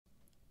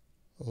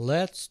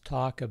Let's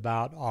talk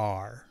about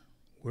R.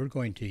 We're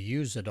going to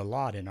use it a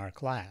lot in our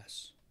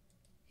class.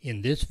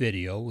 In this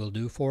video, we'll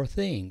do 4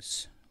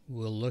 things.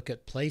 We'll look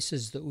at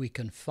places that we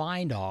can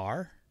find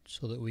R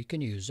so that we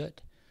can use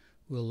it.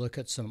 We'll look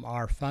at some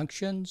R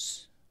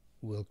functions.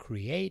 We'll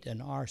create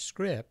an R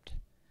script.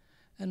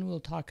 And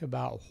we'll talk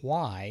about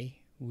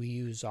why we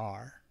use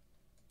R.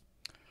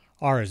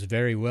 R is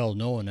very well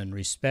known and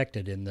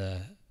respected in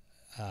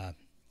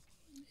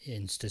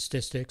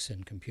statistics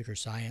and computer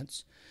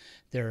science.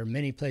 There are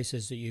many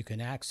places that you can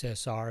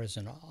access R as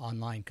an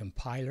online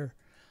compiler.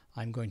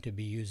 I'm going to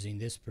be using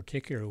this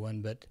particular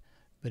one, but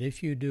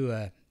if you do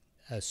a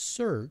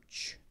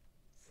search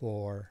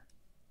for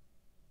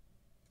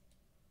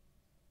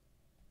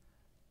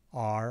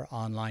R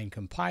online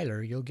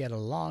compiler, you'll get a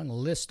long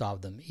list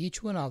of them.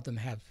 Each one of them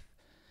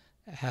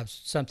have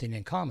something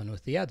in common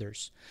with the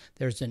others.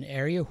 There's an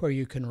area where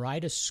you can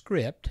write a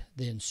script,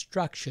 the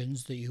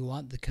instructions that you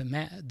want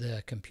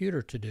the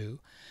computer to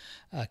do,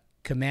 a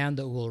command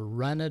that will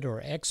run it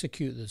or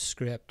execute the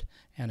script,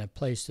 and a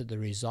place that the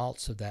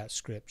results of that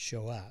script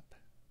show up.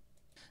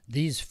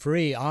 These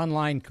free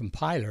online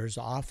compilers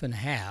often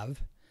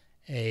have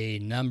a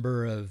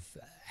number of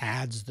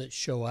ads that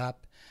show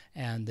up,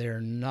 and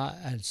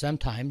and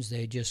sometimes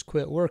they just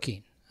quit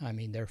working. I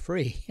mean, they're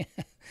free.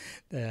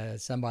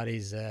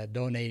 Somebody's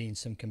donating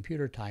some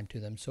computer time to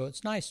them. So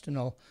it's nice to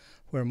know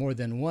where more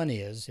than one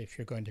is if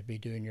you're going to be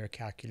doing your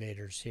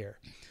calculators here.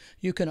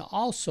 You can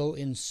also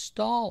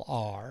install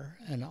R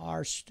and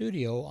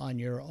RStudio on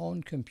your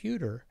own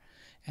computer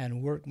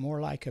and work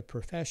more like a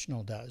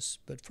professional does.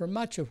 But for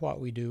much of what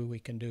we do, we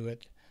can do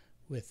it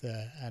with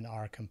an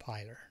R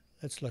compiler.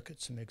 Let's look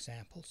at some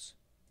examples.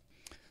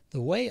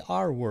 The way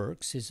R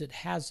works is it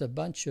has a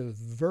bunch of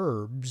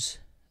verbs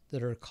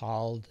that are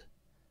called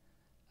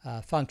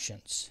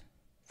functions.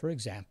 For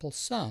example,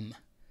 sum.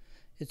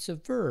 It's a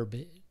verb.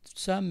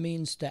 Sum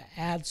means to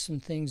add some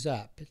things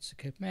up. It's a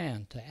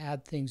command to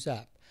add things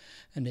up.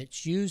 And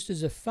it's used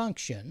as a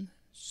function.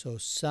 So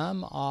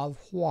sum of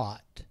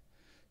what?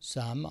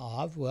 Sum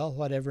of, well,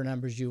 whatever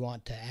numbers you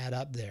want to add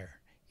up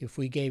there. If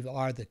we gave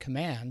R the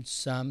command,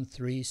 sum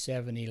 3,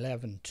 7,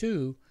 11,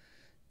 2,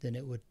 then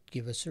it would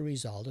give us a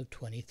result of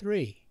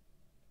 23.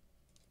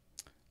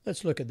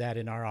 Let's look at that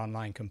in our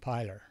online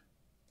compiler.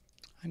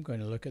 I'm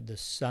going to look at the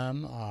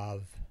sum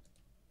of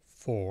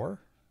 4,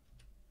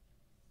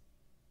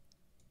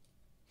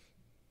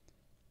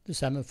 the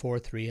sum of 4,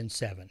 3, and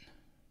 7.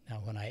 Now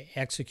when I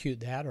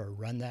execute that or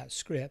run that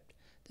script,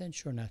 then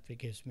sure enough it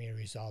gives me a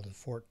result of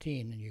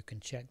 14, and you can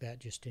check that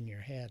just in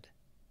your head.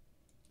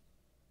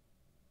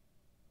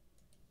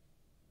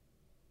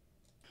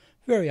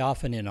 Very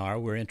often in R,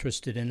 we're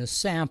interested in a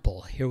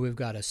sample. Here we've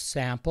got a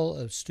sample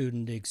of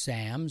student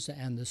exams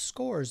and the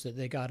scores that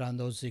they got on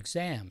those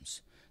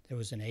exams. There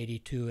was an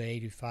 82,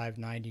 85,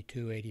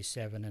 92,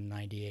 87, and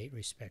 98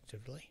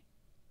 respectively.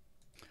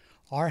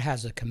 R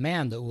has a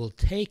command that will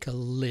take a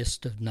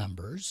list of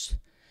numbers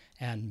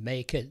and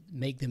make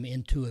them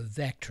into a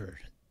vector.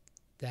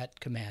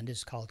 That command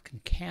is called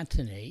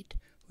concatenate,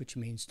 which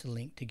means to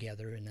link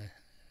together in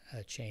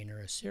a chain or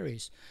a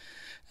series.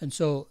 And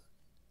so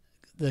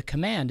the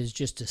command is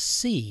just a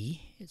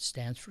C. It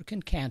stands for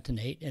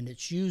concatenate, and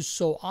it's used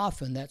so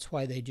often that's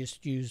why they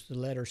just use the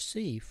letter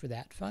C for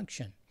that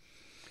function.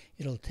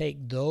 It'll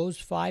take those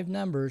 5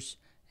 numbers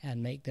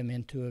and make them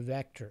into a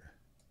vector.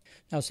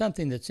 Now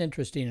something that's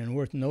interesting and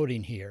worth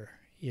noting here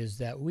is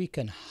that we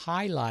can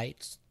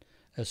highlight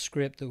a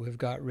script that we've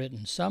got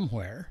written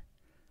somewhere,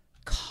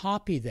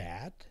 copy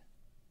that,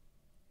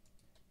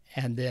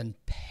 and then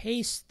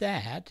paste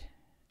that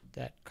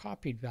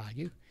copied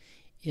value,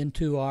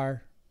 into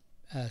our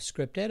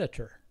script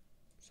editor.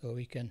 So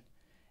we can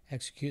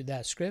execute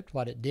that script.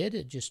 What it did,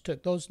 it just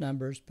took those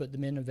numbers, put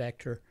them in a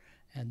vector,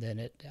 and then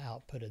it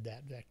outputted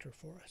that vector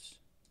for us.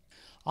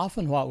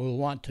 Often what we'll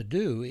want to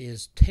do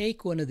is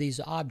take one of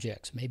these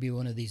objects, maybe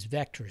one of these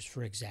vectors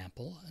for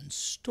example, and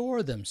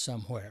store them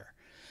somewhere.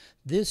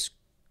 This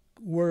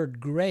word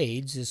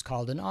grades is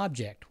called an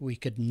object. We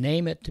could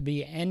name it to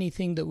be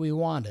anything that we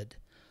wanted.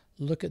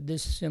 Look at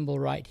this symbol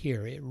right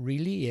here. It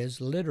really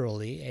is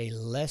literally a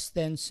less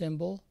than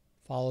symbol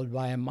followed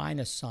by a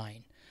minus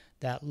sign.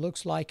 That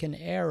looks like an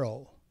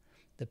arrow.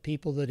 The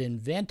people that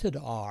invented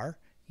R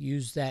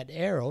used that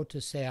arrow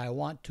to say, I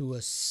want to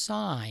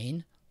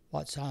assign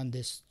what's on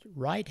this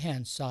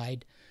right-hand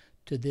side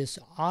to this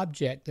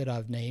object that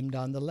I've named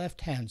on the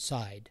left-hand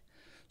side.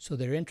 So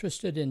they're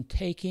interested in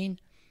taking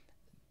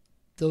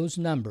those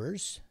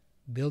numbers,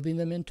 building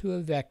them into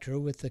a vector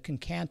with the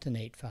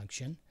concatenate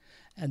function,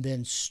 and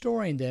then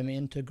storing them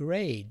into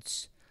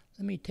grades.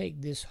 Let me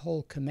take this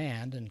whole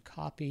command and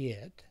copy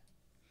it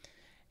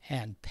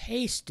and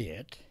paste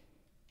it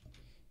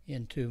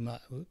into my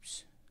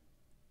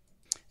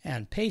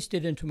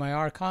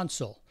R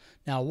console.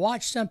 Now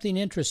watch something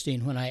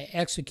interesting when I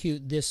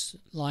execute this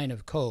line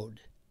of code.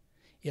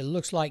 It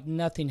looks like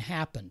nothing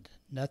happened.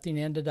 Nothing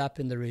ended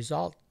up in the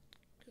result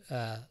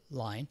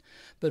line.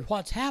 But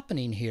what's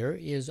happening here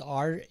is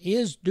R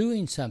is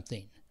doing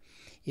something.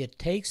 It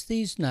takes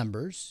these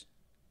numbers,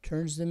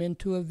 turns them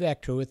into a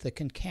vector with the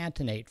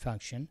concatenate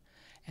function,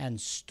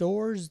 and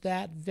stores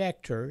that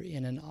vector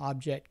in an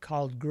object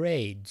called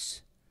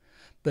grades.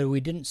 But we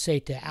didn't say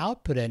to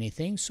output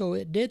anything, so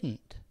it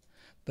didn't.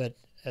 But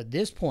at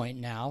this point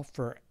now,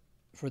 for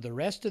the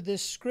rest of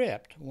this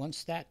script,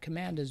 once that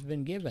command has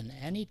been given,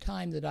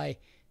 anytime that I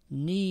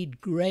need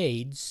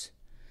grades,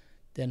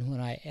 then when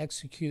I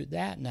execute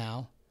that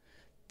now,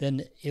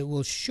 then it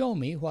will show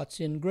me what's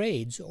in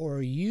grades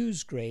or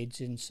use grades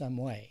in some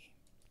way.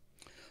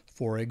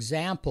 For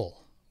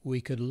example,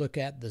 we could look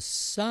at the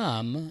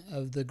sum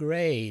of the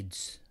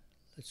grades.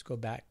 Let's go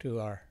back to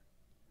our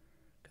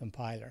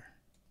compiler.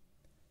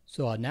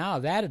 So now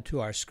I've added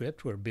to our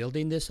script. We're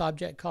building this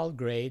object called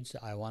grades.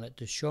 I want it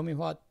to show me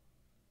what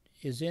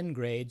is in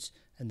grades,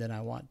 and then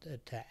I want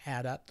it to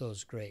add up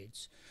those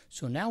grades.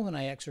 So now when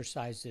I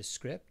exercise this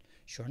script,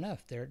 sure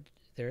enough, there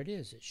it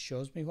is. It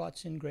shows me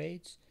what's in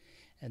grades,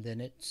 and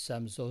then it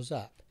sums those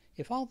up.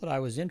 If all that I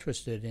was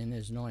interested in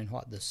is knowing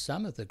what the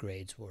sum of the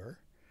grades were,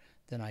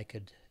 then I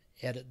could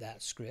edit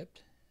that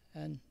script,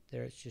 and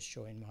there it's just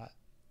showing what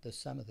the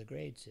sum of the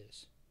grades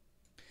is.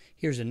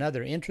 Here's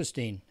another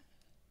interesting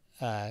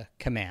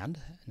command.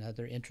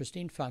 Another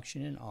interesting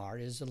function in R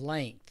is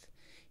length.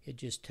 It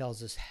just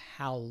tells us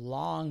how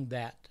long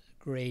that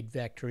grade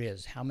vector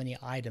is, how many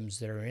items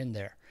there are in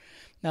there.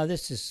 Now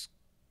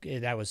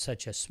that was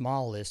such a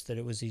small list that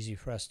it was easy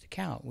for us to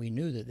count. We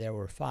knew that there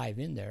were 5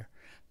 in there,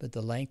 but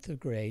the length of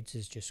grades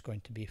is just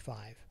going to be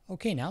 5.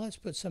 Okay, now let's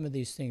put some of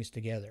these things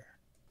together.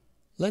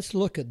 Let's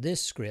look at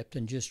this script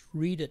and just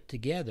read it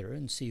together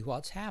and see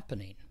what's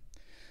happening.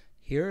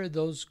 Here are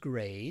those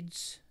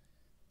grades.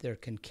 They're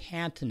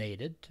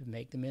concatenated to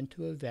make them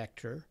into a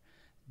vector.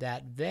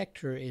 That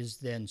vector is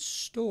then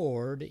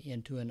stored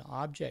into an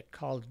object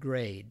called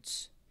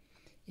grades.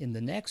 In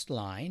the next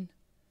line,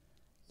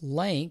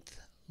 length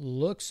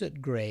looks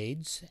at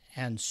grades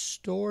and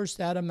stores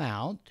that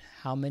amount,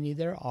 how many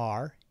there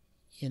are,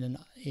 in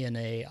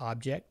a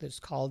object that's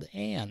called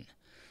n.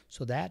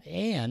 So that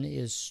n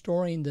is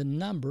storing the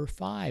number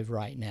 5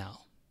 right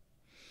now.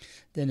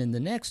 Then in the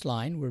next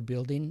line, we're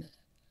building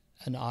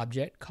an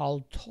object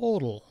called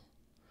total,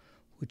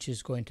 which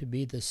is going to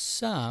be the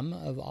sum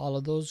of all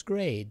of those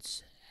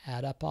grades.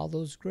 Add up all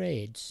those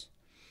grades.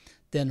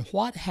 Then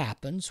what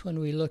happens when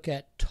we look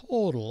at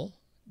total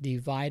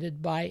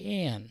divided by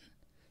n?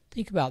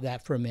 Think about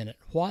that for a minute.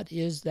 What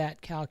is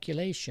that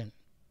calculation?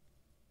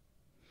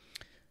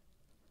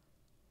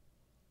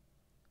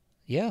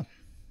 Yeah,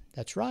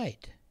 that's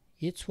right.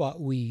 It's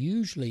what we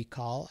usually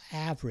call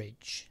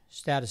average.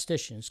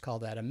 Statisticians call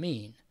that a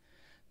mean.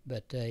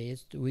 But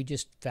we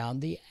just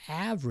found the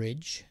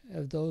average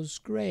of those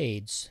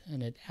grades,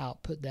 and it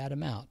output that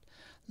amount.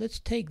 Let's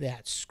take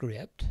that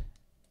script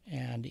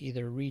and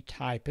either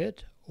retype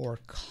it or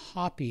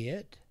copy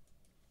it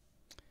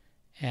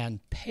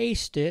and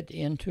paste it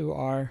into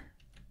our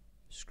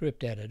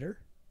script editor,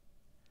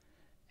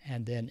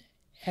 and then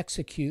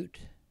execute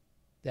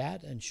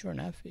that, and sure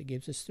enough, it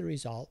gives us the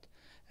result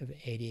of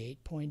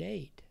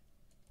 88.8.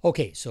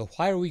 Okay, so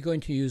why are we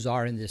going to use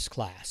R in this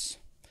class?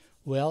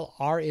 Well,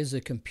 R is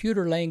a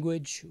computer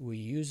language. We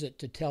use it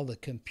to tell the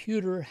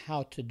computer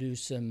how to do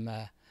some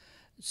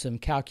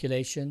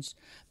calculations,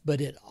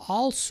 but it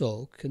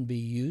also can be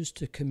used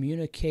to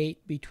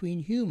communicate between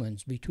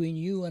humans, between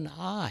you and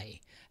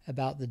I,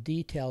 about the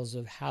details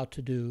of how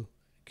to do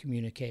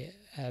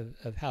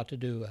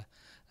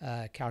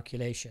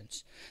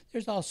calculations.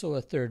 There's also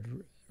a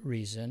third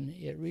reason.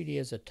 It really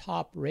is a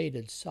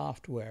top-rated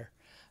software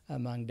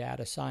among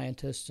data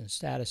scientists and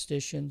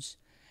statisticians,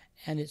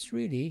 and it's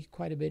really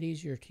quite a bit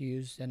easier to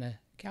use than a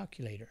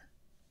calculator.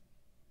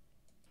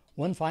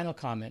 One final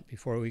comment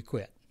before we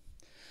quit.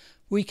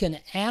 We can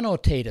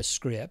annotate a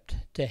script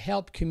to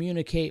help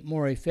communicate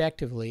more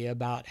effectively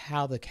about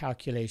how the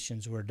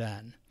calculations were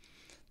done.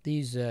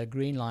 These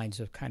green lines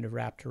have kind of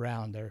wrapped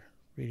around. They're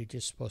really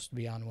just supposed to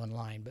be on one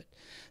line. But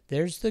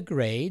there's the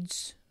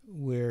grades.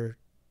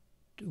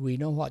 We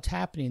know what's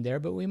happening there,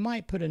 but we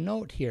might put a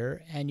note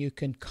here, and you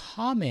can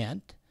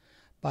comment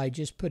by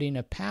just putting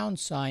a pound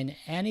sign.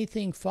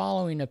 Anything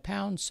following a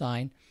pound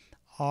sign,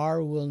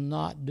 R will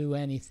not do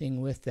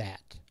anything with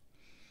that.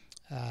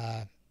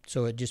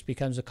 So it just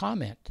becomes a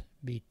comment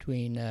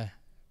between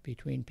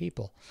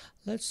people.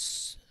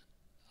 Let's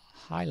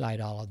highlight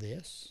all of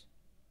this.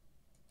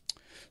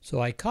 So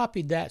I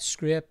copied that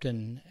script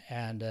and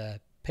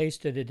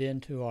pasted it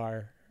into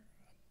our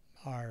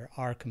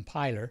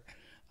compiler.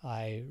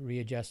 I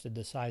readjusted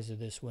the size of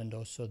this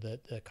window so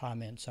that the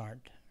comments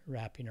aren't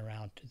wrapping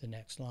around to the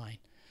next line.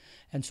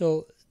 And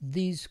so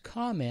these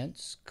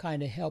comments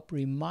kind of help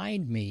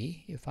remind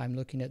me, if I'm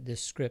looking at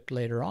this script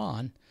later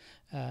on,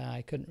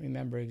 I couldn't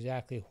remember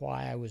exactly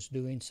why I was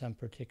doing some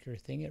particular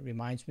thing. It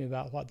reminds me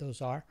about what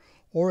those are,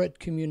 or it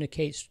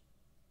communicates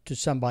to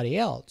somebody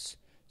else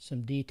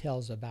some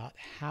details about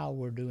how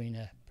we're doing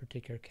a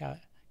particular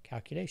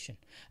calculation.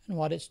 And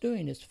what it's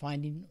doing is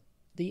finding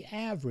the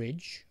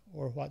average,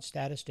 or what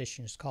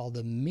statisticians call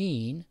the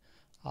mean,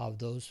 of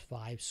those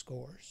 5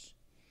 scores.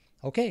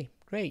 Okay,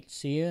 great.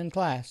 See you in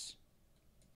class.